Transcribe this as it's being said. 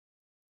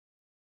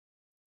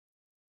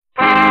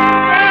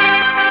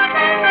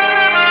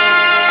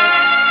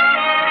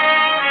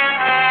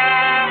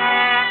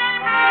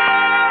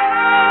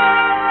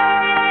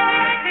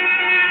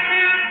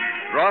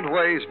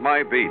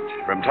My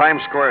Beat. From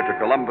Times Square to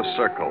Columbus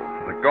Circle.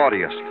 The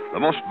gaudiest,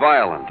 the most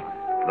violent,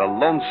 the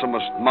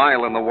lonesomest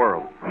mile in the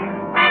world.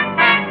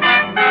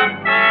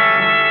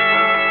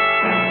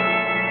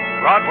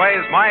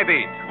 Broadway's My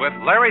Beat, with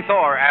Larry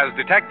Thor as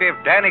Detective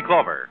Danny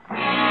Clover.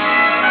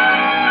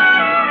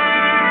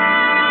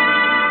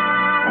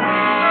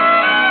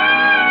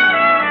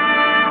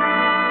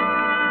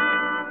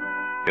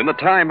 In the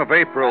time of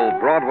April,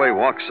 Broadway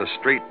walks a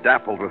street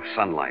dappled with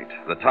sunlight.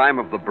 The time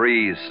of the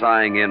breeze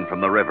sighing in from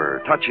the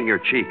river, touching your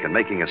cheek and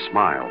making a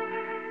smile.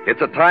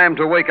 It's a time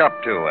to wake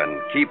up to and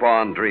keep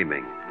on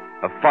dreaming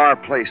of far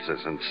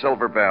places and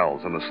silver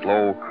bells and the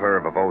slow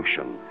curve of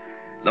ocean.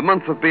 The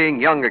month of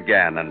being young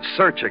again and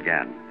search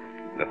again.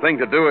 The thing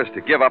to do is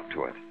to give up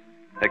to it.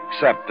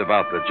 Except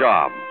about the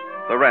job.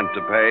 The rent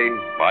to pay,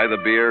 buy the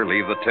beer,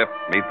 leave the tip,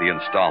 meet the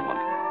installment.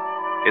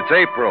 It's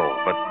April,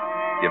 but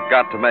you've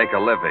got to make a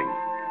living.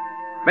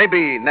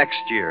 Maybe next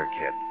year,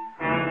 kid.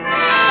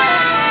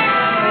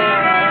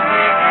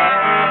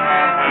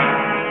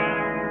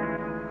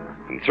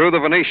 And through the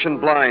Venetian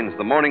blinds,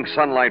 the morning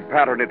sunlight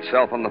patterned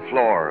itself on the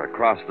floor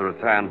across the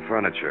rattan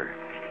furniture.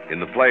 In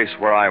the place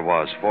where I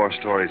was, 4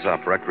 stories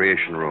up,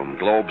 recreation room,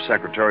 Globe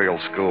Secretarial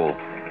School,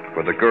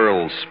 where the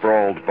girl's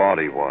sprawled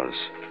body was,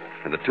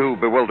 and the 2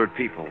 bewildered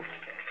people.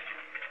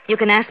 You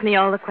can ask me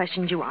all the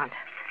questions you want.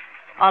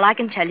 All I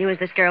can tell you is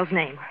this girl's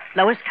name,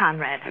 Lois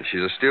Conrad. And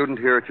she's a student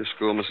here at your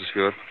school, Mrs.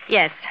 Hewitt?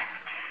 Yes.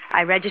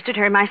 I registered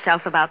her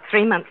myself about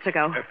 3 months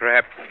ago.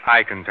 Perhaps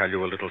I can tell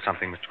you a little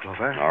something, Mr.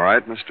 Clover. All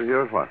right, Mr.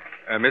 Hewitt, what?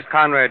 Miss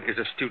Conrad is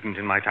a student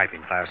in my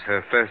typing class.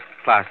 Her first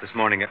class this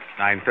morning at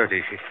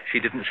 9:30. She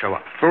didn't show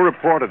up. Who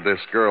reported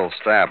this girl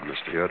stabbed,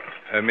 Mr. Hewitt?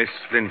 Miss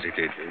Lindsay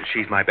did.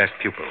 She's my best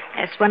pupil.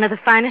 Yes, one of the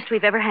finest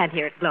we've ever had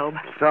here at Globe.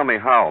 Tell me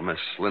how Miss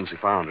Lindsay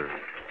found her.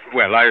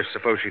 Well, I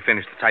suppose she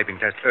finished the typing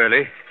test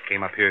early,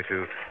 came up here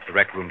to the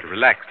rec room to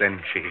relax,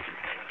 then she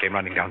came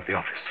running down to the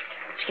office.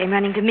 She came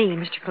running to me,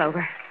 Mr.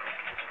 Clover.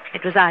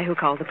 It was I who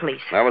called the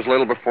police. That was a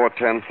little before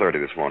 10:30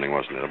 this morning,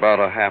 wasn't it? About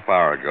a half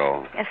hour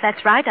ago. Yes,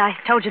 that's right. I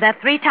told you that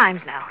 3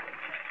 times now.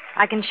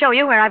 I can show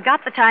you where I've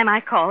got the time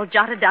I called,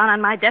 jotted down on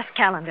my desk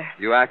calendar.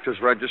 You act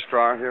as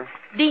registrar here?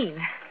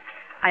 Dean.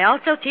 I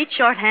also teach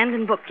shorthand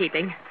and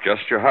bookkeeping.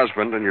 Just your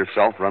husband and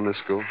yourself run this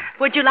school?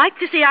 Would you like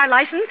to see our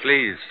license?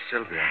 Please,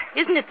 Sylvia.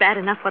 Isn't it bad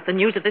enough what the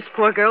news of this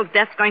poor girl's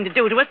death's going to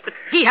do to us, but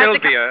he has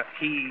Sylvia,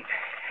 he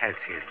has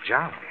his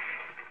job.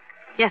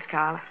 Yes,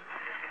 Carl.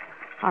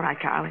 All right,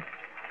 Carl.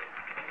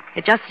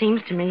 It just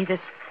seems to me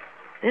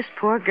this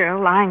poor girl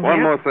lying there...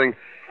 One more thing.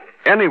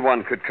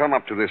 Anyone could come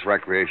up to this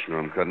recreation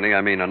room, couldn't he?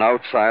 I mean, an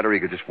outsider, he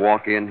could just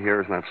walk in here,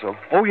 isn't that so?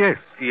 Oh, yes.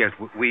 Yes,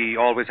 we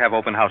always have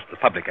open house to the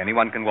public.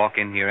 Anyone can walk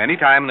in here any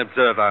time and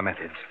observe our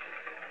methods.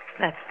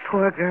 That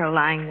poor girl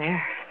lying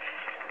there.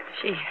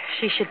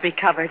 She should be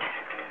covered.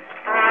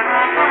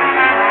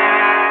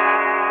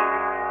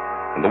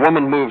 And the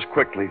woman moves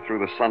quickly through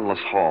the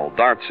sunless hall,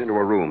 darts into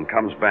a room,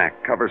 comes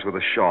back, covers with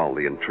a shawl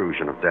the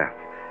intrusion of death.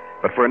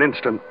 But for an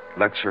instant,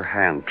 lets her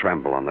hand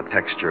tremble on the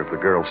texture of the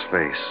girl's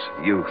face.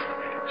 Youth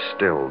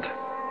stilled,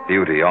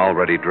 beauty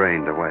already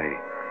drained away.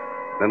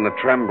 Then the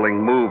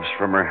trembling moves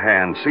from her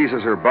hand,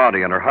 seizes her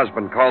body, and her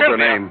husband calls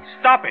Sylvia, her name.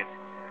 Stop it!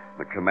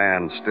 The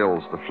command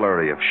stills the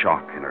flurry of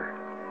shock in her.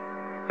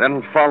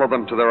 Then follow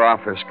them to their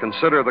office.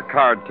 Consider the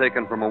card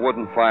taken from a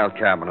wooden file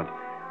cabinet.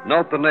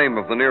 Note the name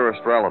of the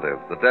nearest relative,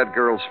 the dead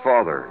girl's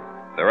father,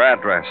 their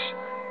address,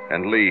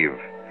 and leave.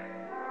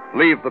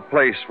 Leave the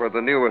place where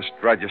the newest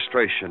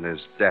registration is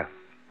death.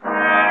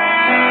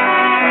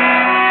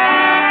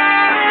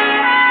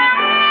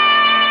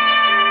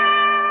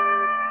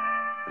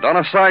 And on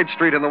a side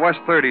street in the West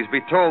 30s,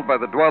 be told by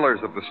the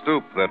dwellers of the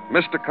stoop that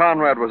Mr.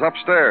 Conrad was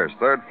upstairs,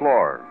 3rd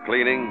floor,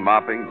 cleaning,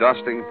 mopping,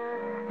 dusting,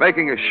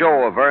 making a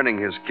show of earning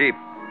his keep.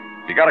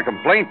 If you got a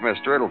complaint,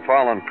 mister, it'll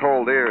fall on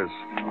cold ears.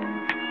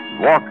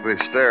 Walk the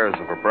stairs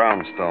of a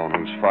brownstone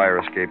whose fire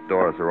escape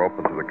doors are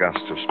open to the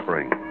gusts of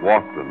spring.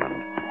 Walk them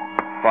and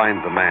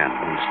find the man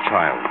whose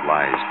child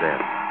lies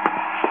dead.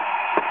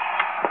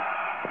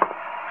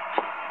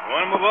 You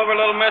want to move over a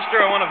little,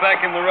 mister? I want to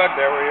vacuum the rug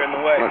there where you're in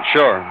the way.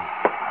 Sure.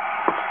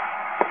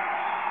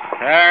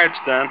 There, it's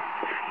done.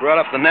 Brought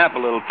up the nap a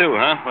little, too,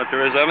 huh? What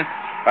there is of it?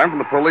 I'm from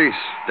the police.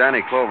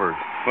 Danny Clover.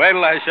 Wait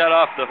till I shut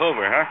off the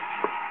Hoover, huh?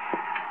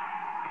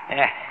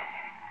 Yeah.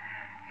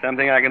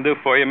 Something I can do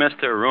for you,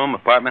 mister? A room,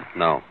 apartment?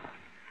 No.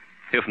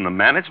 You from the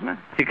management?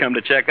 You come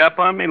to check up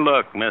on me?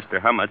 Look, mister,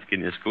 how much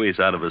can you squeeze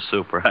out of a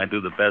super? I do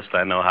the best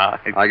I know how.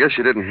 I guess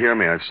you didn't hear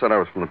me. I said I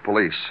was from the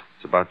police.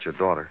 It's about your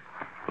daughter.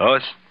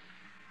 Lois?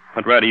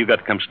 What right have you got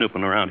to come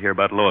snooping around here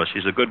about Lois?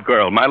 She's a good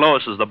girl. My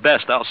Lois is the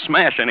best. I'll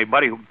smash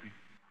anybody who...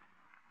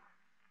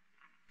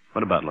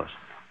 What about Lois?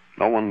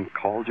 No one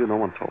called you? No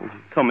one told you?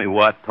 Tell me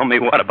what? Tell me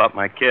what about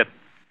my kid?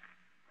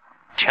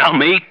 Tell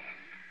me.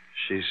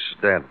 She's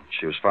dead.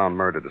 She was found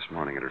murdered this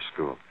morning at her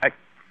school. I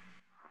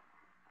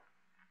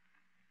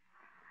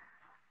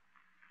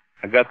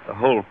got the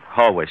whole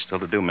hallway still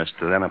to do,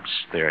 mister. Then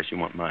upstairs. You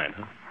won't mind,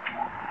 huh?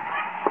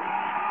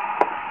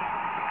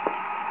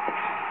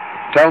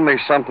 Tell me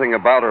something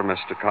about her,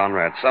 Mr.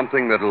 Conrad.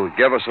 Something that'll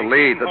give us a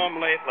lead. Came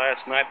home late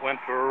last night, went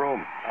to her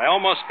room. I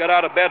almost got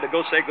out of bed to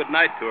go say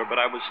goodnight to her, but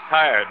I was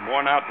tired,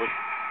 worn out with...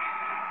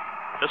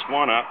 Just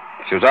worn out.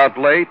 She was out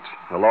late,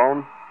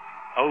 alone?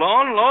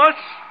 Alone, Lois?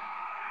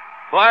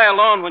 Why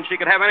alone when she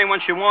could have anyone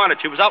she wanted?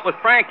 She was out with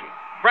Frankie.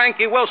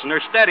 Frankie Wilson,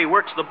 her steady,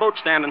 works the boat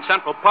stand in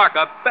Central Park.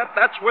 I bet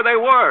that's where they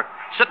were,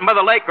 sitting by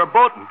the lake or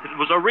boating. It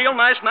was a real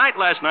nice night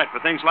last night for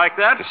things like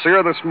that. Did you see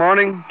her this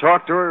morning?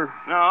 Talk to her?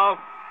 No.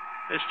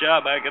 This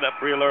job, I get up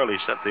real early,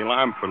 set the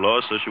alarm for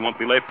Lois so she won't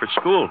be late for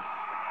school.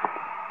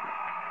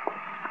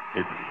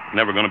 It's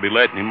never going to be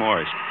late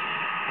anymore.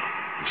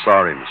 I'm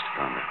sorry, Mr.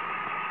 Conrad.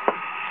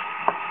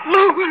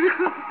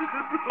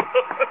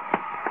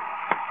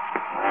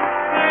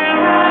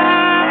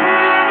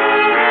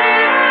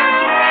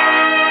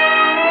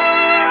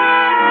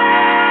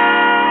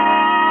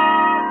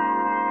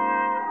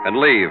 And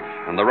leave,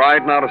 and the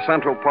ride now to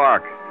Central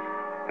Park,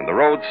 and the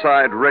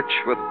roadside rich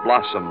with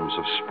blossoms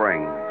of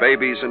spring,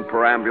 babies in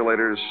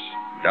perambulators,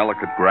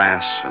 delicate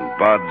grass and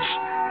buds,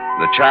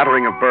 the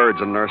chattering of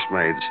birds and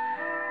nursemaids.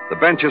 The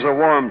benches are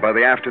warmed by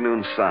the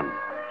afternoon sun,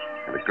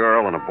 and a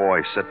girl and a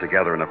boy sit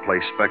together in a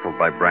place speckled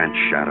by branch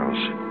shadows.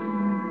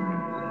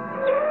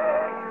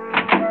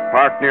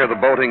 Park near the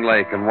boating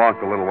lake and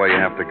walk the little way you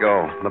have to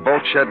go. The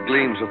boat shed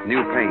gleams with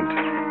new paint.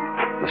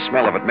 The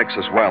smell of it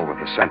mixes well with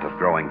the scent of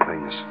growing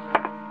things.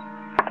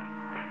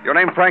 Your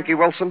name Frankie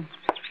Wilson?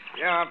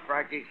 Yeah,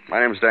 Frankie.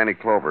 My name's Danny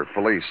Clover,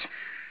 police.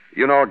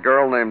 You know a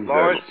girl named...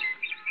 Lois?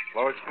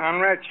 Lois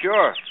Conrad?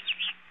 Sure.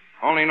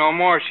 Only no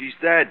more. She's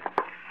dead.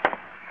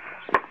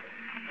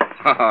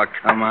 Oh,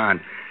 come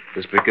on.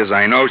 Just because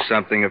I know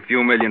something, a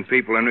few million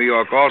people in New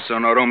York also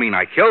know, don't mean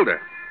I killed her.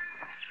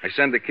 I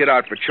send the kid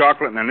out for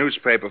chocolate and a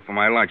newspaper for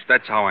my lunch.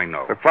 That's how I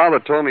know. Her father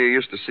told me you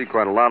used to see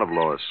quite a lot of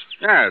Lois.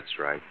 Yeah, that's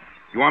right.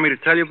 You want me to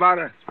tell you about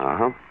her?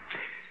 Uh-huh.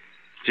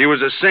 She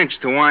was a cinch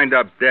to wind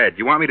up dead.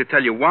 You want me to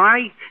tell you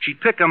why? She'd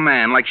pick a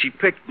man like she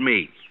picked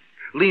me.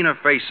 Lean her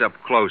face up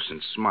close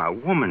and smile.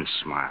 Woman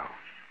smile.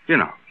 You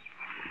know.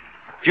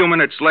 A few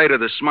minutes later,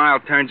 the smile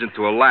turns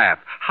into a laugh.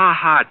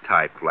 Ha-ha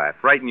type laugh,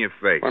 right in your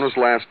face. When was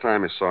the last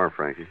time you saw her,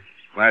 Frankie?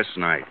 Last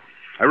night.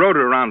 I rode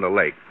her around the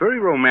lake. Very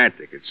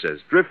romantic, it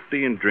says.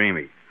 Drifty and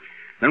dreamy.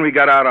 Then we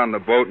got out on the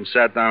boat and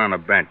sat down on a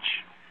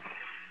bench.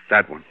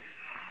 That one.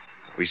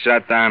 We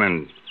sat down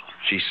and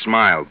she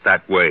smiled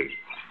that way.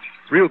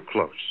 Real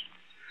close.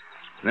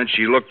 And then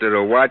she looked at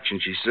her watch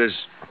and she says,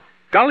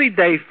 "Golly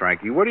day,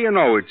 Frankie, what do you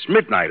know? It's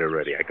midnight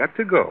already. I got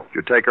to go." Did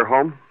you take her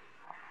home?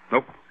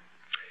 Nope.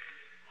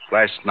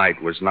 Last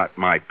night was not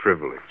my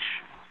privilege.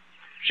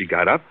 She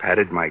got up,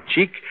 patted my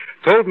cheek,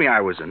 told me I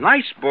was a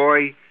nice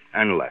boy,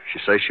 and left. She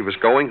say she was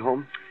going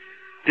home?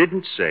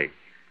 Didn't say.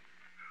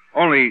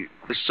 Only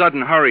the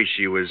sudden hurry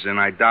she was in,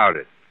 I doubt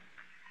it.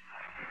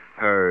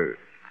 Her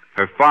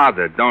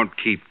father don't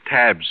keep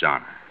tabs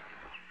on her.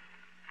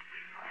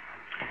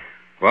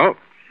 Well,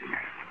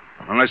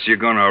 unless you're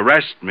going to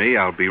arrest me,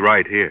 I'll be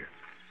right here.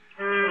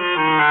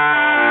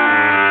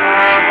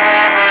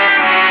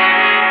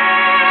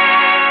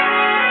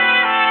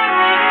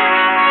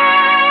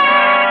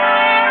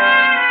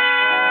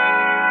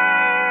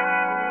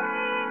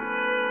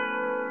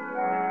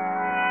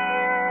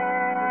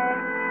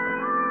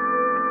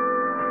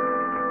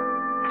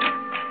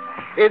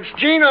 It's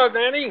Gino,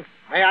 Danny.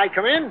 May I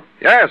come in?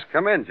 Yes,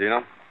 come in,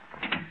 Gino.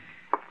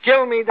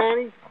 Kill me,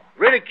 Danny.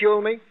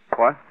 Ridicule me.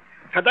 What?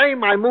 Today,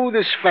 my mood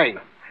is fey.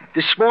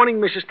 This morning,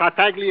 Mrs.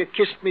 Tartaglia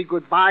kissed me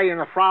goodbye in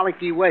a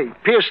frolicky way,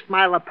 pierced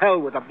my lapel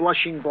with a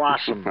blushing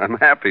blossom. I'm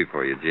happy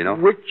for you, Gino.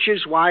 Which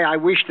is why I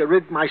wish to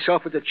rid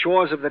myself of the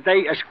chores of the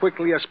day as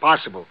quickly as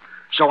possible,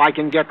 so I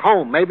can get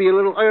home, maybe a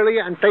little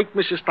earlier, and take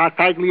Mrs.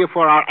 Tartaglia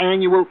for our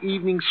annual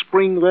evening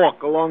spring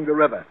walk along the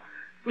river,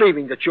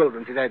 leaving the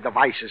children to their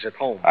devices at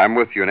home. I'm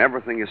with you in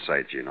everything you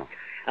say, Gino.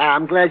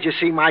 I'm glad you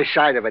see my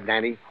side of it,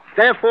 Danny.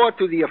 Therefore,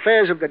 to the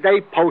affairs of the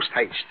day,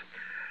 post-haste.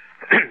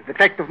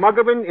 Detective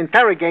Muggavan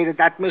interrogated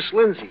that Miss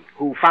Lindsay,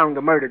 who found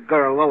the murdered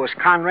girl, Lois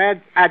Conrad,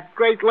 at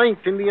great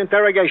length in the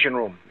interrogation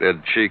room.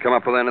 Did she come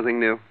up with anything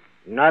new?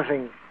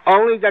 Nothing.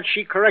 Only that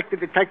she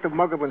corrected Detective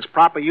Muggavan's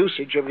proper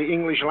usage of the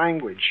English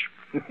language.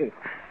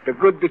 The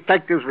good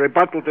detective's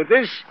rebuttal to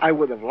this, I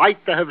would have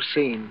liked to have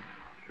seen.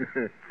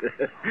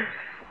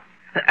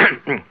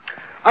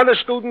 Other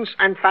students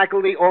and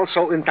faculty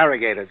also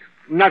interrogated.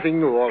 Nothing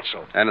new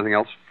also. Anything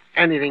else?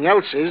 Anything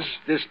else is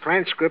this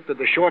transcript of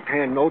the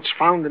shorthand notes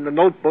found in the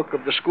notebook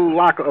of the school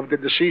locker of the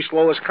deceased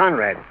Lois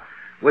Conrad,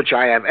 which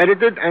I have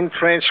edited and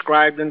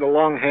transcribed in the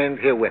longhand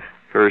herewith.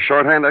 Her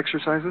shorthand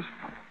exercises?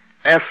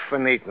 F for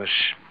neatness.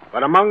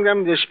 But among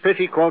them, this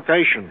pithy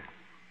quotation.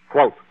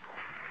 Quote,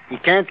 "He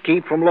can't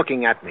keep from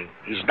looking at me.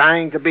 He's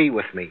dying to be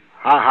with me.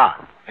 Ha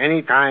ha.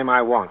 Anytime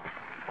I want."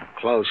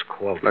 Close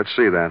quote. Let's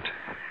see that.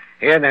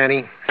 Here,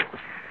 Danny.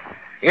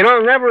 You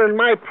know, never in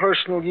my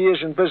personal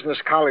years in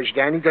business college,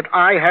 Danny, did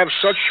I have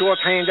such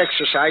shorthand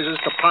exercises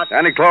to pot...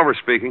 Danny Clover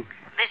speaking.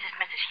 This is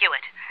Mrs.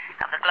 Hewitt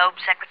of the Globe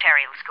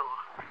Secretarial School.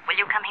 Will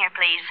you come here,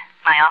 please?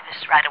 My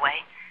office right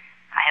away.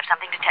 I have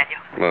something to tell you.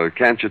 Well,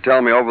 can't you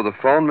tell me over the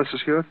phone,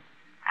 Mrs. Hewitt?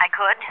 I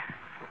could,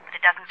 but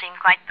it doesn't seem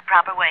quite the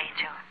proper way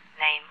to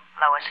name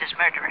Lois his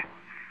murderer.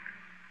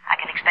 I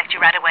can expect you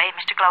right away,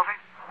 Mr. Clover.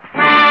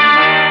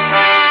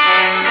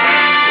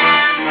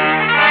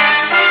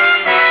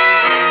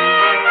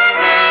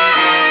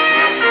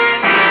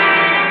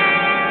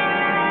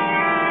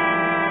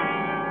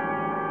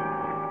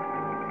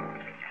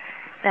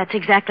 That's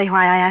exactly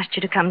why I asked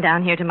you to come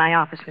down here to my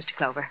office, Mr.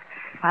 Clover,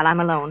 while I'm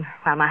alone,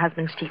 while my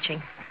husband's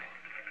teaching.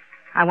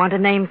 I want a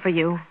name for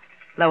you,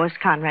 Lois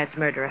Conrad's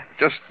murderer.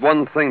 Just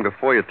one thing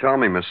before you tell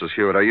me, Mrs.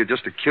 Hewitt. Are you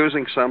just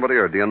accusing somebody,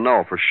 or do you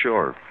know for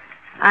sure?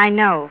 I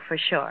know for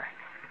sure.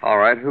 All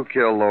right, who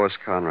killed Lois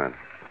Conrad?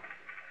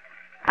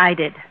 I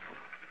did.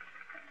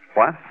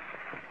 What?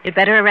 You'd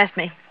better arrest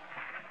me.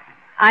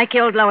 I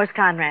killed Lois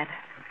Conrad.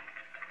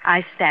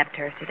 I stabbed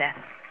her to death.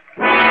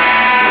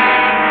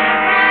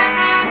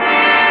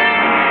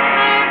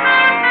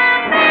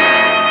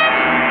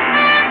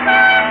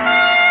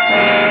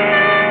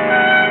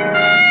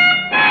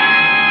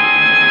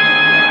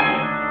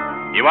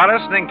 You are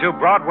listening to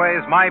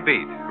Broadway's My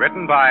Beat,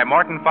 written by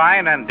Morton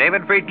Fine and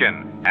David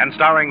Friedkin, and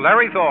starring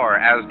Larry Thor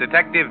as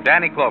Detective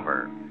Danny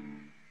Clover.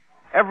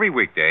 Every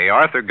weekday,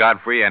 Arthur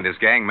Godfrey and his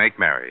gang make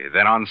merry.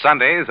 Then on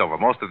Sundays, over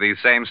most of these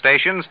same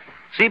stations,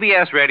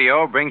 CBS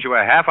Radio brings you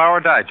a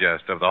half-hour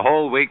digest of the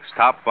whole week's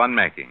top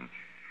fun-making.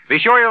 Be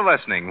sure you're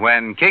listening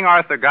when King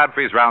Arthur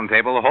Godfrey's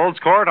Roundtable holds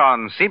court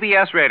on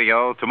CBS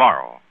Radio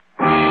tomorrow.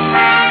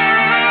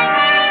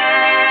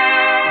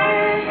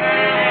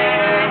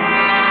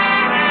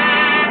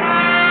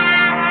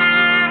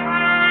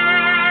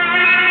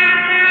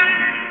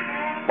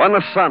 When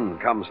the sun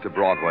comes to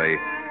Broadway,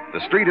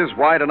 the street is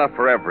wide enough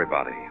for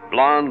everybody.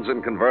 Blondes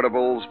in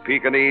convertibles,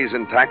 Pekingese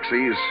in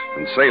taxis,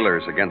 and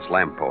sailors against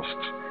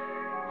lampposts.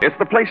 It's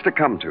the place to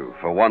come to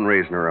for one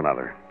reason or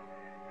another.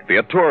 To be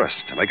a tourist,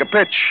 to make a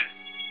pitch,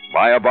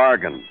 buy a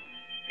bargain,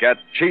 get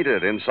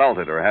cheated,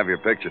 insulted, or have your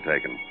picture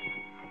taken.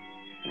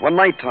 When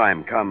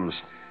nighttime comes,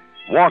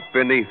 walk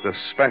beneath the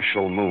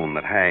special moon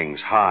that hangs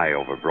high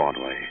over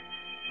Broadway.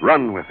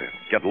 Run with it,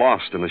 get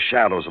lost in the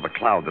shadows of a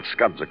cloud that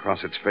scuds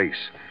across its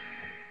face.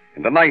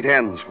 And the night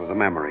ends with a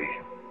memory,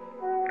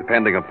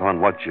 depending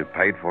upon what you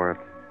paid for it,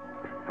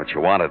 what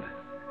you wanted,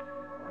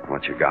 and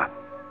what you got.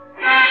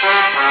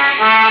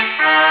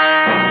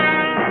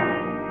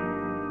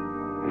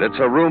 And it's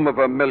a room of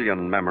a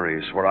million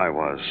memories where I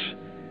was.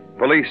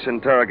 Police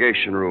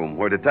interrogation room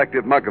where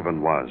Detective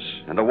Muggovan was,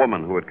 and a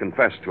woman who had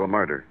confessed to a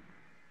murder.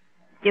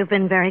 You've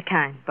been very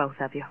kind, both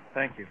of you.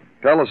 Thank you.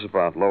 Tell us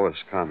about Lois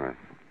Conrad.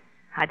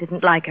 I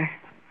didn't like her.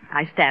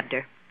 I stabbed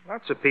her.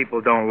 Lots of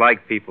people don't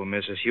like people,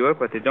 Mrs. Hewitt,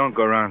 but they don't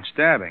go around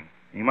stabbing.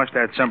 You must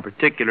have had some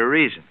particular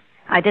reason.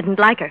 I didn't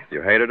like her.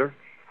 You hated her?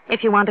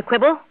 If you want to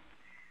quibble.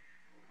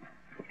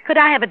 Could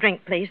I have a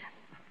drink, please?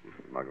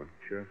 Muggovan,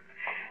 sure.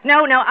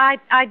 No,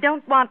 I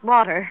don't want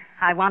water.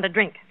 I want a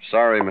drink.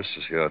 Sorry,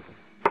 Mrs. Hewitt.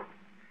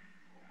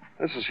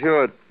 Mrs.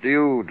 Hewitt, do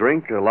you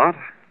drink a lot?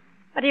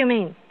 What do you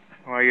mean?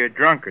 Why, you're a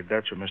drunkard.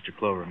 That's what Mr.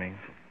 Clover means.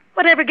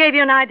 Whatever gave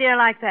you an idea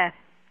like that?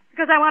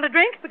 Because I want a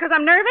drink? Because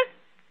I'm nervous?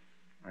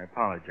 I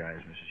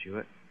apologize, Mrs.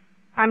 Hewitt.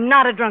 I'm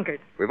not a drunkard.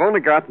 We've only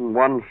gotten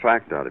one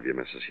fact out of you,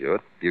 Mrs.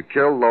 Hewitt. You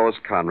killed Lois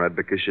Conrad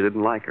because you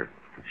didn't like her.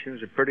 She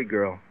was a pretty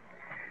girl.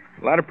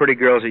 A lot of pretty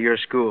girls at your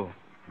school.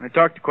 I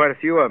talked to quite a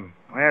few of them.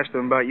 I asked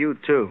them about you,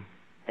 too.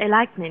 They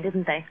liked me,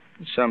 didn't they?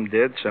 Some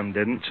did, some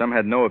didn't. Some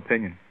had no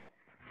opinion.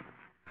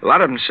 A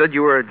lot of them said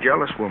you were a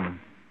jealous woman.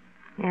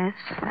 Yes,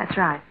 that's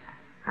right.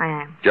 I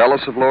am.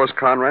 Jealous of Lois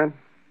Conrad?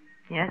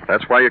 Yes.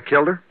 That's why you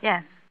killed her?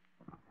 Yes.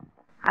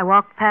 I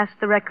walked past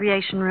the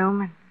recreation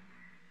room, and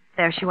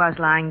there she was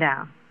lying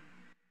down.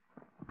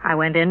 I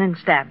went in and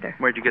stabbed her.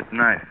 Where'd you get the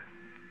knife?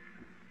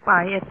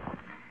 Why,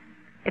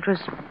 it was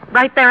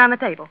right there on the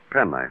table.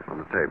 Penknife on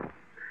the table.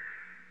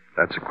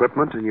 That's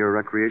equipment in your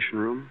recreation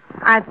room?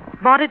 I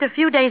bought it a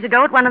few days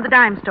ago at one of the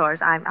dime stores.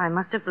 I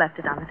must have left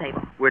it on the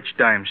table. Which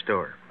dime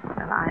store?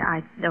 Well,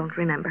 I don't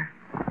remember.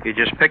 You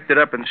just picked it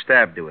up and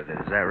stabbed her with it,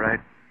 is that right?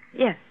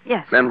 Yes.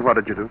 Then what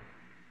did you do?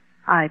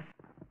 I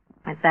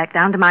went back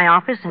down to my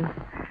office and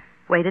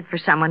waited for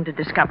someone to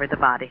discover the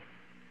body.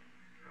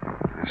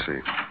 I see.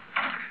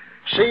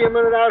 See you a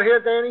minute out here,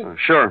 Danny?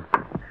 Sure.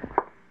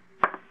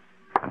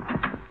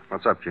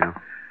 What's up, Gino?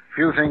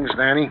 Few things,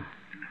 Danny.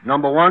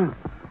 Number one,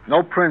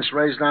 no prints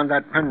raised on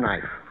that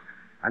penknife.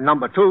 And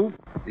number two,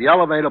 the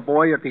elevator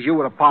boy at the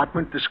Hewitt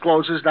apartment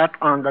discloses that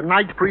on the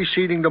night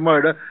preceding the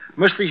murder,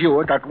 Mr.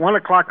 Hewitt at 1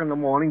 o'clock in the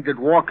morning did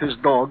walk his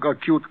dog, a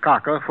cute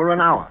cocker, for an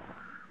hour,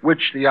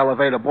 which the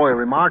elevator boy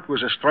remarked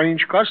was a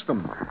strange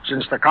custom,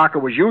 since the cocker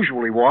was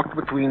usually walked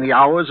between the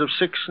hours of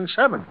 6 and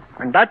 7.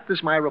 And that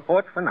is my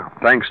report for now.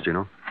 Thanks,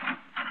 Gino.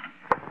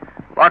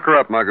 Lock her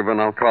up, Muggovan.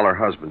 I'll call her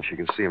husband. She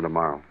can see him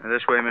tomorrow.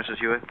 This way, Mrs.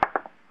 Hewitt.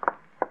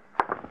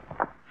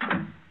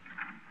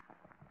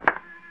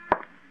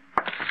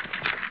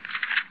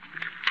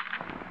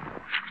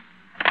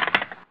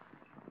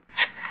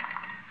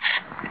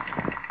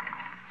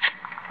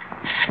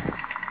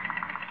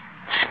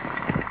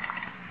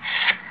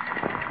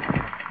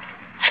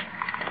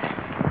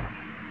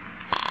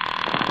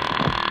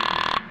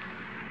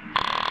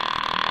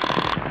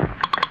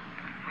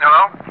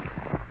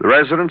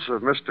 residence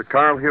of Mr.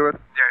 Carl Hewitt?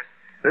 Yes.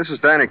 This is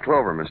Danny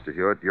Clover, Mr.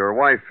 Hewitt. Your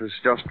wife has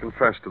just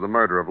confessed to the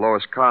murder of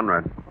Lois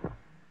Conrad.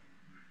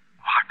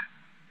 What?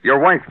 Your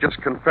wife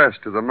just confessed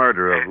to the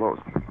murder of Lois.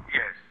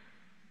 Yes.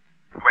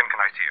 When can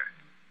I see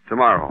her?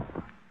 Tomorrow.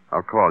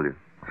 I'll call you.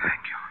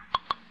 Thank you.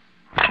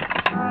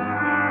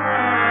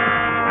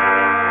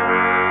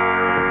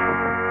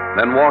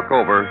 Then walk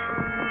over,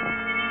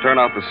 turn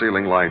out the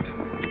ceiling light,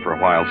 and for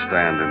a while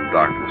stand in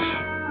darkness.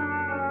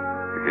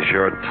 Because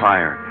you're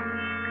tired.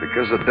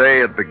 Because the day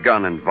had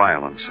begun in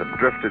violence, had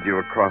drifted you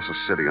across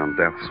a city on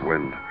death's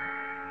wind,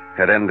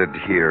 had ended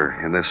here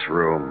in this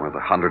room where the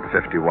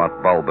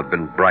 150-watt bulb had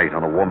been bright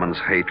on a woman's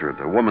hatred,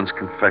 a woman's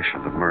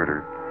confession of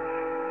murder.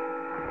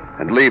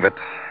 And leave it.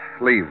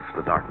 Leave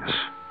the darkness.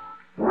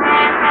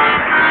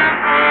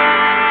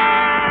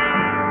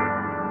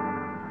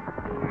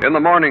 In the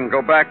morning,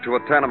 go back to a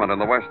tenement in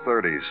the West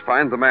 30s.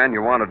 Find the man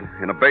you wanted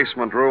in a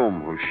basement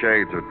room whose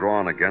shades are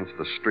drawn against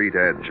the street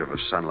edge of a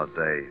sunlit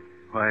day.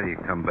 Why do you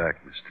come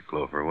back, Mr.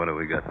 Clover? What have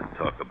we got to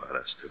talk about,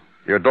 us two?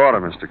 Your daughter,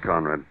 Mr.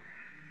 Conrad.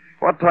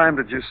 What time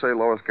did you say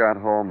Lois got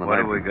home the What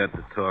night? have we got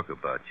to talk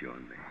about, you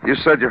and me? You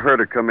said you heard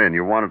her come in.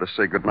 You wanted to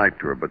say goodnight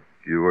to her, but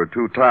you were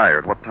too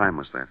tired. What time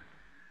was that?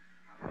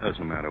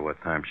 Doesn't matter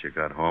what time she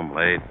got home,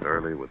 late,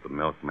 early, with the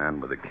milkman,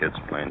 with the kids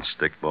playing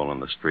stickball in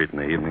the street in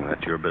the evening.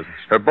 That's your business.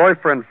 Her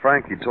boyfriend,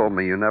 Frankie, told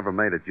me you never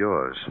made it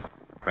yours.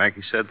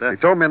 Frankie said He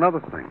that? told me another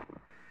thing.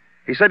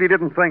 He said he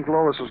didn't think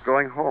Lois was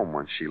going home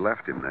when she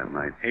left him that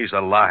night. He's a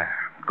liar.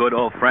 Good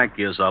old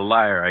Frankie is a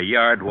liar, a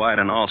yard wide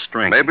and all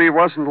strength. Maybe he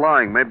wasn't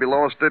lying. Maybe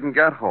Lois didn't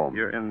get home.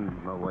 You're in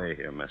the way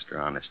here, Mr.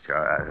 Honest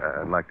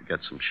Jar. I'd like to get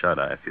some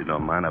shut-eye, if you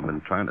don't mind. I've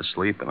been trying to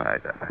sleep, and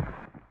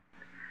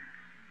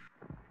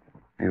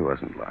He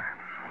wasn't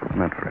lying.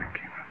 Not Frankie.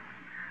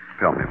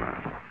 Tell me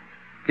about it.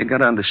 You got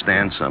to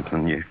understand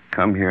something. You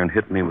come here and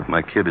hit me with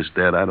my kid is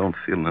dead. I don't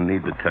feel the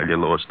need to tell you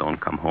Lois don't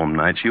come home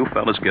nights. You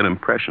fellas get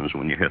impressions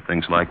when you hear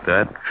things like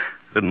that.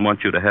 Didn't want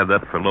you to have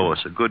that for Lois.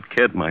 A good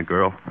kid, my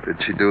girl. Did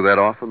she do that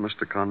often,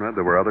 Mr. Conrad?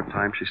 There were other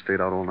times she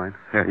stayed out all night?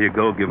 There you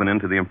go, giving in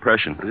to the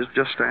impression.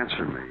 Just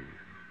answer me.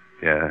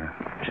 Yeah,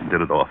 she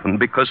did it often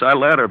because I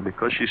let her,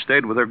 because she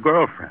stayed with her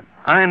girlfriend.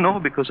 I know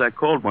because I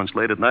called once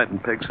late at night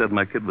and Peg said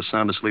my kid was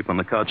sound asleep on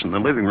the couch in the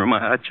living room.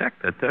 I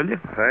checked, I tell you.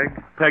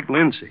 Peg? Peg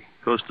Lindsay.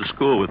 Goes to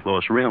school with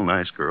Lois. Real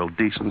nice girl.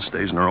 Decent.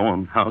 Stays in her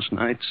own house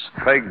nights.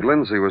 Peg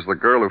Lindsay was the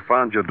girl who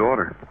found your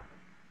daughter.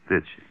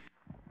 Did she?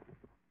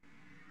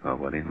 Oh,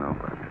 what do you know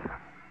about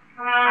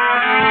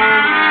that?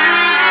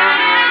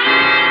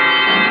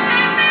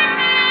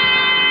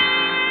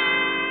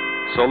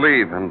 So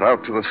leave and out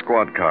to the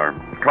squad car.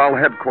 Call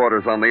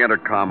headquarters on the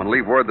intercom and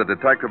leave word that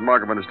Detective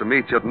Muggavan is to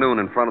meet you at noon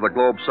in front of the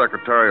Globe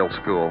Secretarial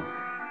School.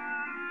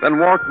 Then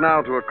walk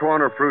now to a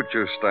corner fruit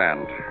juice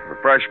stand.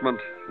 Refreshment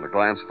and a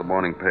glance at the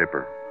morning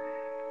paper.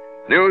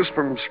 News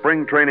from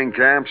spring training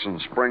camps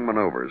and spring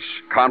maneuvers.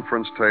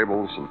 Conference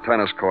tables and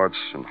tennis courts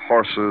and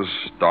horses,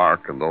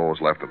 dark, and those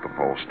left at the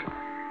post.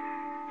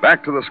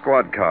 Back to the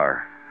squad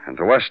car and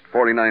to West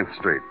 49th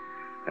Street.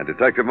 And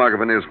Detective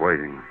Muggavan is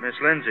waiting. Miss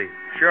Lindsay.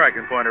 Sure, I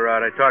can point her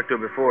out. I talked to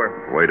her before.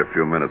 Wait a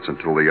few minutes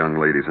until the young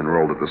ladies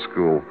enrolled at the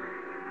school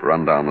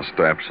run down the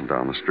steps and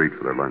down the street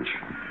for their lunch.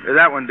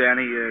 That one,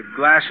 Danny.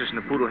 Glasses and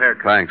a poodle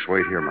haircut. Thanks.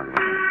 Wait here, Muggavan.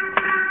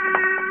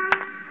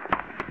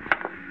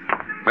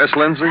 Miss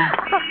Lindsay?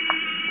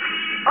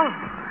 Oh,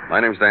 My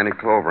name's Danny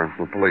Clover. I'm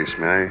from the police.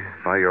 May I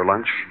buy your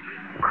lunch?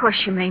 of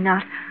course you may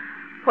not.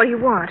 What do you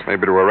want?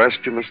 Maybe to arrest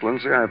you, Miss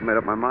Lindsay? I haven't made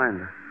up my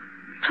mind.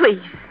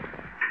 Please.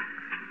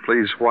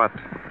 Please, what?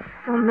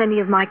 So many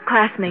of my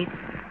classmates,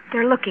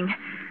 they're looking.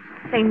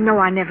 They know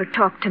I never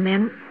talk to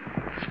men.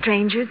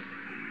 Strangers.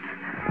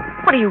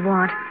 What do you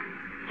want?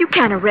 You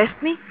can't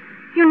arrest me.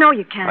 You know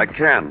you can't. I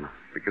can,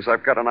 because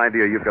I've got an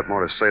idea you've got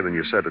more to say than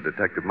you said to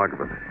Detective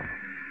Muggavan.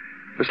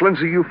 Miss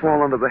Lindsay, you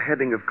fall under the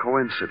heading of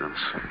coincidence.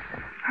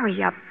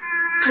 Hurry up.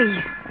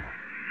 Please.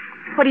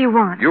 What do you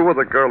want? You were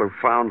the girl who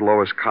found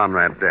Lois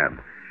Conrad dead.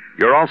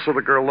 You're also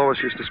the girl Lois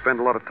used to spend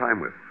a lot of time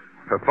with.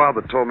 Her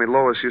father told me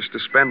Lois used to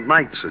spend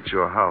nights at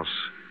your house.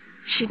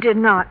 She did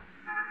not.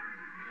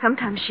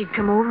 Sometimes she'd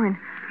come over and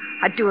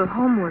I'd do her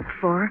homework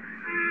for her.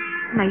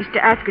 And I used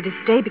to ask her to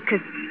stay because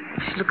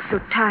she looked so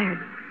tired.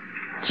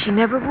 She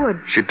never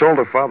would. She told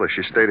her father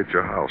she stayed at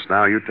your house.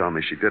 Now you tell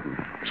me she didn't.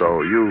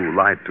 So you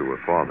lied to her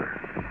father.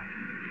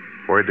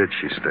 Where did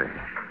she stay?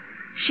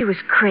 She was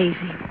crazy.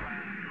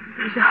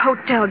 There was a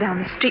hotel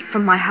down the street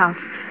from my house.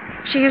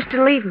 She used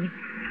to leave me.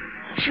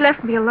 She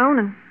left me alone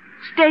and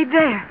stayed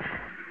there.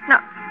 Now,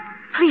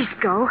 please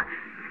go.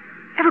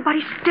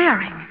 Everybody's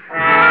staring.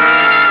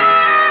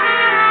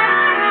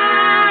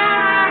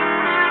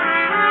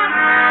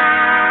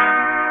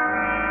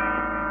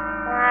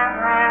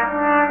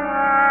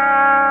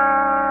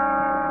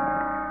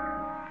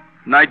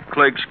 Night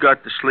clerk's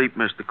got to sleep,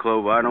 Mr.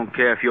 Clover. I don't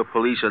care if you're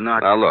police or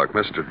not. Now, look,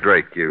 Mr.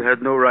 Drake, You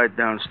had no right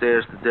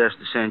downstairs to desk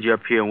to send you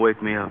up here and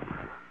wake me up.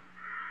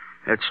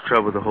 That's the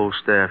trouble with the whole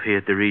staff here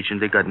at the region.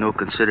 They got no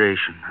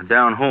consideration.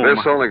 Down home...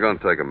 This only going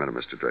to take a minute,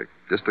 Mr. Drake.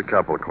 Just a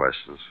couple of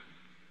questions.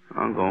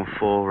 I'm going to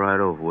fall right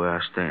over where I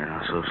stand.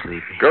 I'm so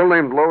sleepy. Girl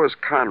named Lois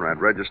Conrad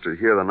registered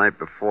here the night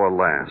before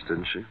last,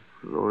 didn't she?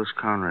 Lois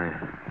Conrad.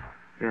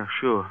 Yeah,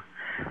 sure.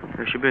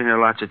 Yeah, she's been here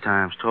lots of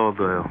times. Tall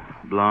girl.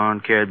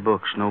 Blonde, carried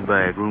books, no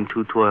bag. Room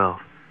 212.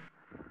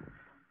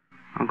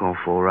 I'm going to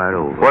fall right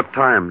over. What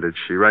time did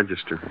she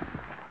register?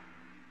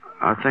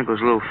 I think it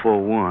was a little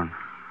before 1.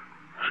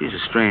 She's a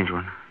strange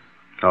one.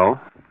 Oh?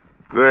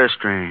 Very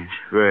strange.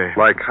 Very.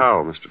 Like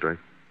how, Mr. Drake?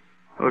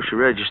 Oh, she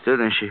registered,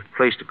 and she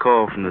placed a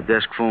call from the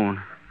desk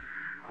phone.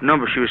 The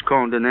number she was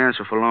calling didn't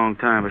answer for a long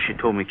time, but she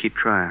told me keep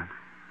trying,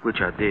 which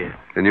I did.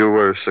 And you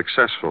were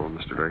successful,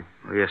 Mr. Drake?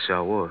 Well, yes,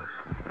 I was.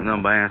 The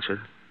number answered.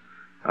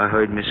 I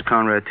heard Miss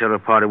Conrad tell her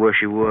party where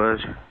she was.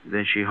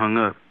 Then she hung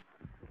up.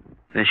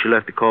 Then she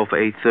left the call for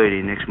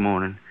 8:30 next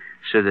morning.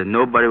 Said that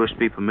nobody was to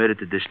be permitted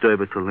to disturb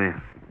her till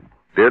then.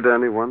 Did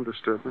anyone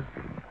disturb her?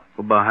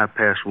 About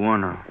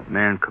 1:30, a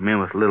man come in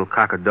with a little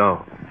cocker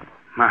dog.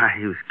 My,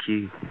 he was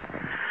cute.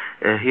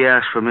 He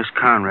asked for Miss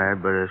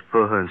Conrad, but as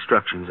per her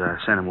instructions, I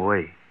sent him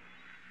away.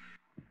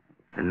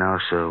 And now,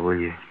 sir, will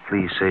you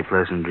please say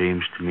pleasant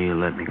dreams to me and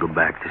let me go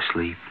back to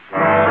sleep?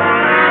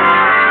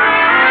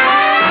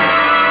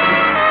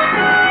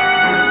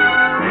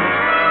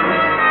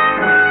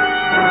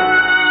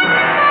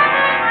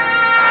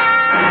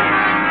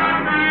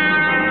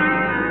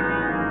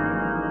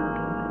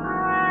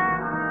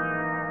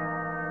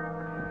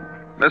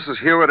 Mrs.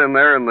 Hewitt in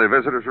there in the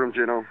visitor's room,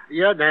 Gino?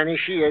 Yeah, Danny,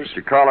 she is. Did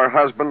you call her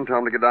husband, tell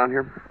him to get down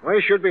here? Well,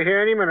 he should be here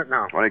any minute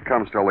now. When he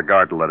comes, tell the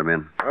guard to let him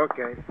in.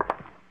 Okay.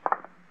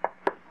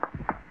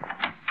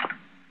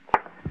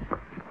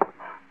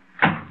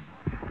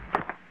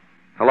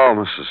 Hello,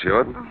 Mrs.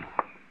 Hewitt.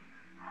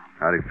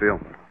 How do you feel?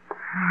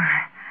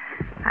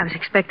 I was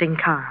expecting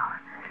Carl.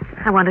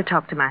 I want to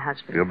talk to my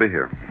husband. He'll be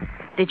here.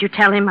 Did you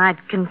tell him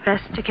I'd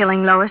confessed to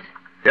killing Lois?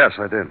 Yes,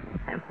 I did.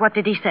 What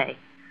did he say?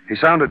 He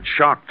sounded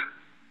shocked.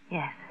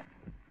 Yes.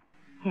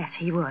 Yes,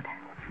 he would.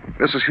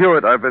 Mrs.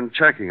 Hewitt, I've been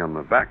checking on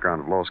the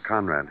background of Lois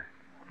Conrad.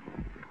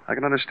 I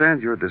can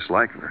understand your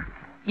dislike of her.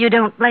 You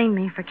don't blame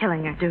me for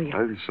killing her, do you? I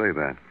didn't say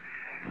that.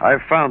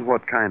 I've found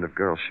what kind of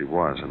girl she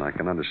was, and I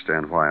can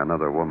understand why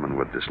another woman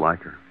would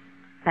dislike her.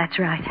 That's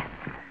right.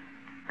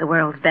 The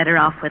world's better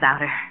off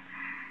without her.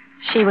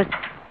 She was...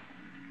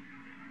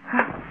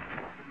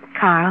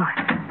 Carl.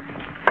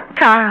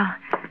 Carl,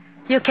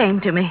 you came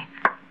to me.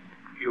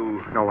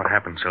 You know what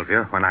happened,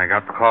 Sylvia. When I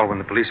got the call, when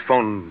the police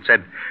phoned and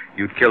said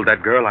you'd killed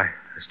that girl, I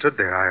stood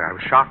there. I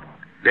was shocked,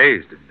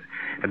 dazed.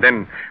 And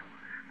then,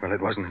 well,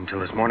 it wasn't until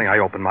this morning I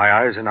opened my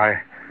eyes and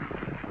I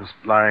was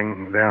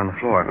lying there on the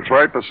floor. That's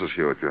right, Mrs.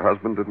 Hewitt. Your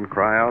husband didn't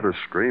cry out or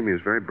scream. He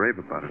was very brave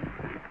about it.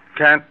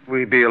 Can't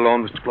we be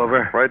alone, Mr.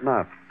 Clover? Right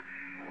not.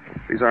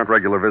 These aren't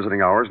regular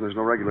visiting hours, and there's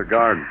no regular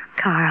guard.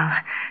 Carl.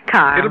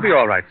 It'll be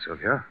all right,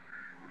 Sylvia.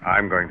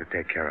 I'm going to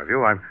take care of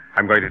you.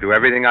 I'm going to do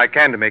everything I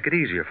can to make it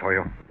easier for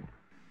you.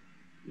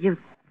 You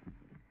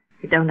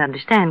don't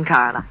understand,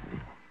 Carla.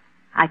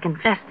 I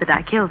confess that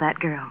I killed that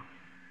girl.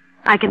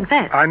 I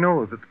confess. I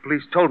know that the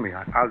police told me.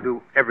 I'll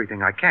do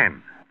everything I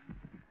can.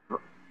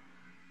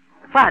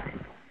 What?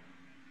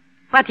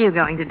 What are you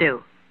going to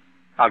do?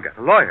 I'll get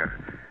a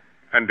lawyer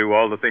and do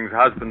all the things a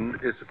husband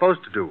is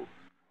supposed to do.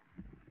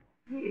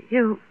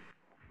 You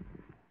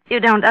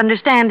don't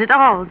understand at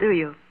all, do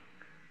you?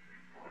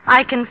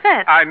 I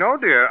confess. I know,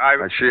 dear.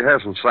 She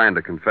hasn't signed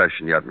a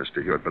confession yet,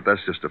 Mr. Hewitt, but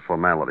that's just a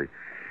formality.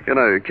 In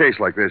a case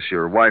like this,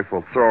 your wife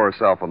will throw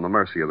herself on the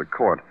mercy of the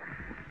court.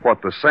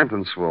 What the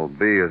sentence will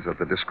be is at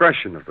the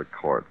discretion of the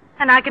court.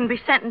 And I can be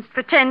sentenced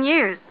for 10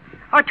 years,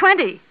 or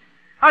 20,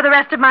 or the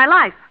rest of my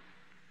life,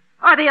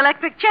 or the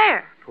electric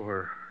chair.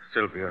 Poor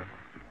Sylvia.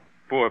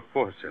 Poor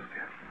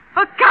Sylvia.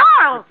 But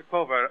Carl! Mr.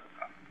 Clover,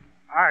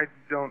 I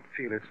don't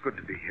feel it's good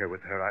to be here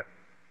with her.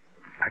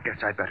 I guess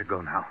I'd better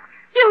go now.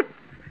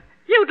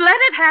 You'd let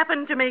it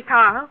happen to me,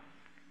 Carl.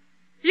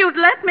 You'd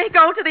let me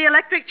go to the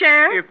electric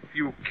chair? If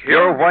you killed...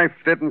 Your wife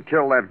didn't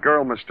kill that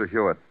girl, Mr.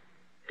 Hewitt.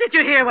 Did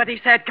you hear what he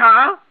said,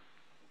 Carl?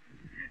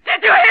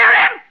 Did you hear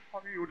him?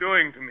 What are you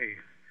doing to me?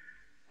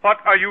 What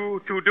are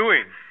you two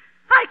doing?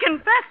 I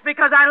confess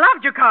because I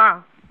loved you,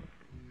 Carl.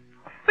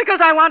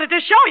 Because I wanted to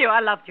show you I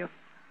loved you.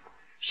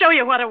 Show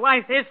you what a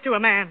wife is to a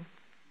man.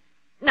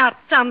 Not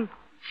some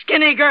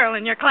skinny girl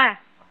in your class.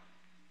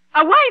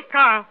 A wife,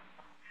 Carl.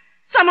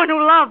 Someone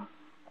who loves.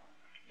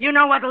 You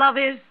know what love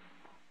is?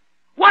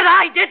 What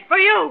I did for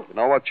you. You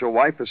know what your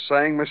wife is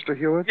saying, Mr.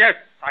 Hewitt? Yes,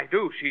 I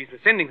do. She's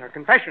rescinding her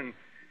confession.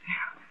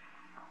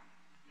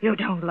 You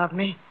don't love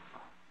me.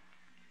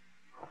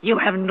 You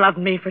haven't loved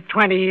me for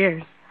 20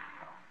 years.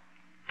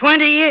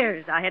 20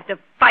 years I had to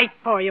fight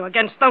for you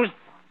against those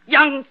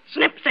young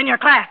snips in your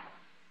class.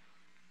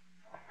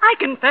 I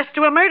confessed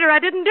to a murder I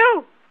didn't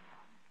do.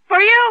 For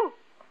you.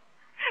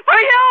 For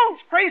you.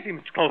 It's crazy,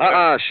 Mr.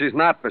 Clover. She's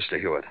not, Mr.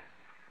 Hewitt.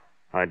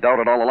 I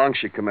doubted all along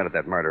she committed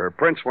that murder. Her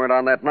prints weren't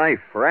on that knife.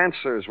 Her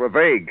answers were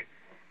vague.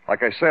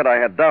 Like I said, I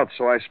had doubts,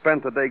 so I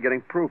spent the day getting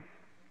proof.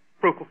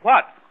 Proof of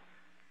what?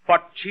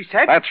 What she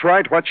said? That's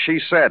right, what she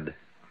said.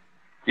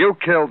 You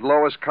killed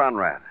Lois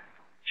Conrad.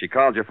 She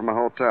called you from a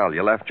hotel.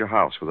 You left your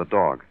house with a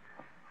dog.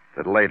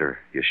 that later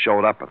you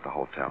showed up at the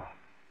hotel.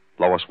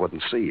 Lois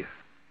wouldn't see you.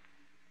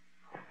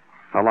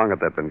 How long had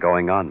that been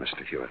going on,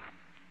 Mr. Hewitt?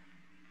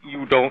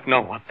 You don't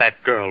know what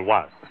that girl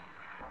was.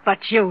 But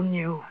you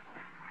knew.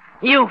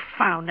 You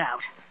found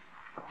out.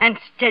 And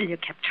still you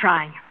kept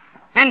trying.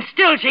 And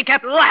still she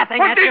kept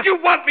laughing at you. What did you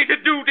want me to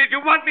do? Did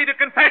you want me to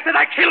confess that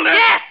I killed her?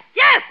 Yes,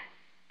 yes!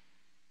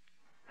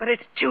 But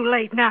it's too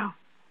late now.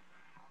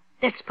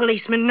 This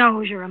policeman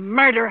knows you're a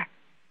murderer.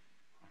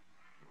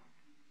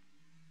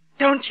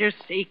 Don't you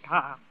see,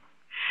 Carl?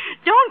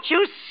 Don't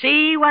you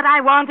see what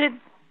I wanted?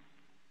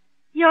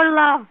 Your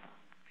love.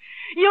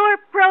 Your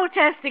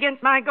protest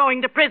against my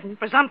going to prison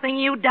for something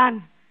you'd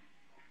done.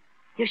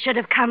 You should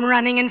have come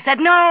running and said,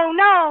 no,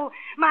 no,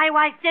 my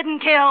wife didn't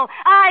kill.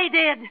 I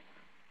did.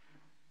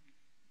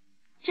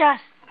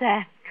 Just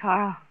that,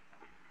 Carl.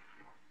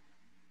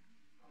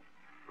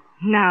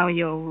 Now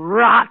you'll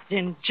rot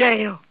in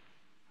jail.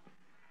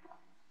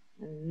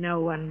 And no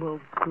one will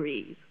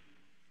grieve.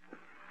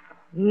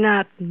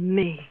 Not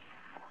me.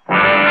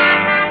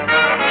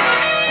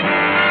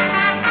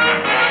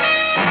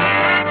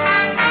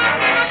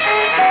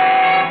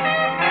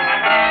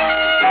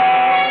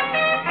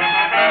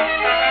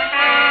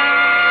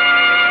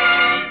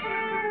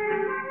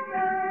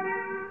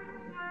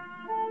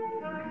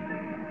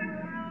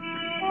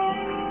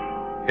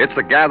 It's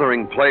the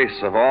gathering place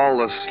of all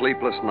the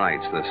sleepless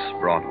nights, this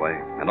Broadway,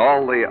 and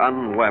all the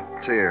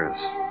unwept tears.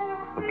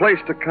 The place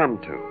to come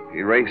to,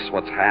 erase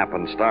what's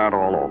happened, start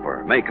all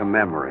over, make a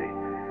memory.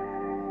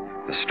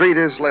 The street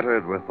is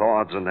littered with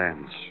odds and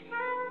ends.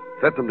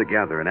 Fit them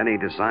together in any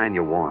design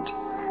you want.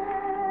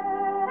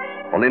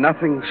 Only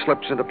nothing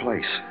slips into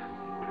place.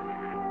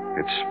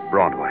 It's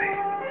Broadway.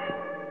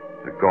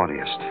 The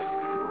gaudiest,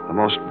 the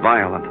most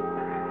violent,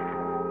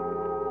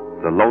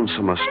 the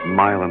lonesomest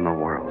mile in the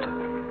world.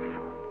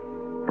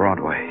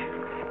 Broadway.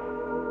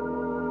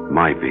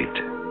 My beat.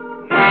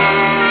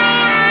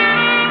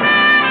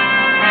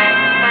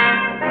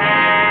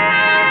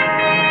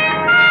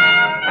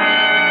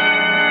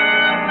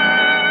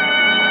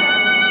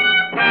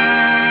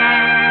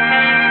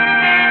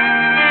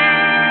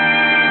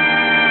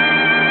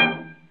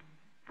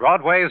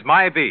 Broadway's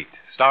My Beat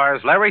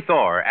stars Larry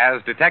Thor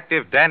as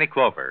Detective Danny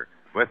Clover,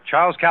 with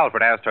Charles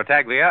Calvert as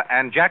Tartaglia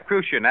and Jack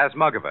Crucian as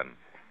Muggavan.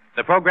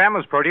 The program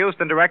was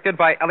produced and directed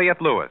by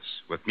Elliott Lewis,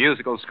 with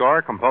musical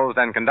score composed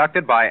and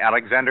conducted by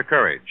Alexander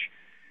Courage.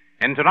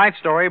 In tonight's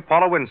story,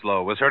 Paula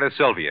Winslow was heard as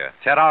Sylvia,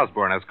 Ted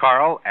Osborne as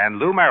Carl, and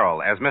Lou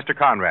Merrill as Mr.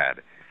 Conrad.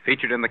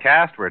 Featured in the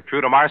cast were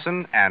Truda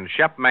Marson and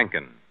Shep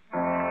Menken.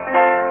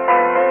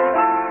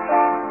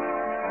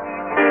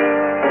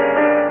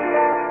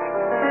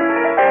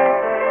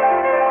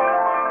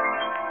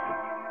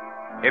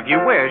 If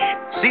you wish,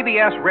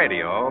 CBS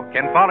Radio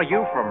can follow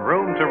you from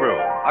room to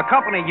room,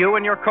 accompany you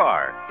in your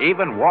car,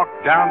 even walk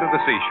down to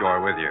the seashore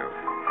with you.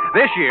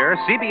 This year,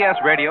 CBS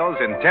Radio's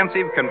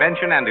intensive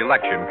convention and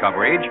election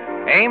coverage,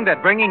 aimed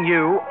at bringing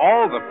you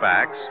all the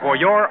facts for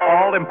your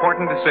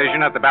all-important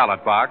decision at the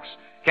ballot box,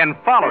 can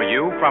follow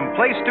you from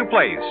place to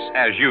place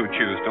as you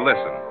choose to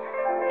listen.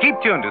 Keep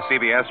tuned to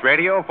CBS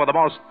Radio for the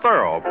most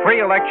thorough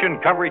pre-election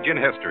coverage in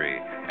history.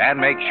 And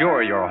make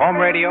sure your home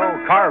radio,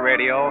 car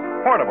radio,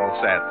 portable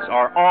sets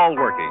are all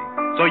working,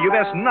 so you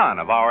miss none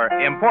of our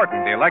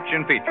important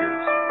election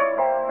features.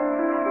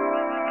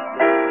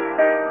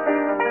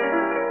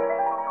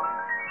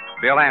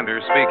 Bill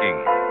Anders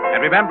speaking.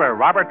 And remember,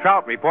 Robert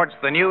Trout reports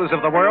the news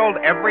of the world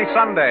every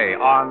Sunday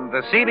on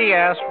the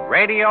CBS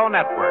Radio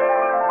Network.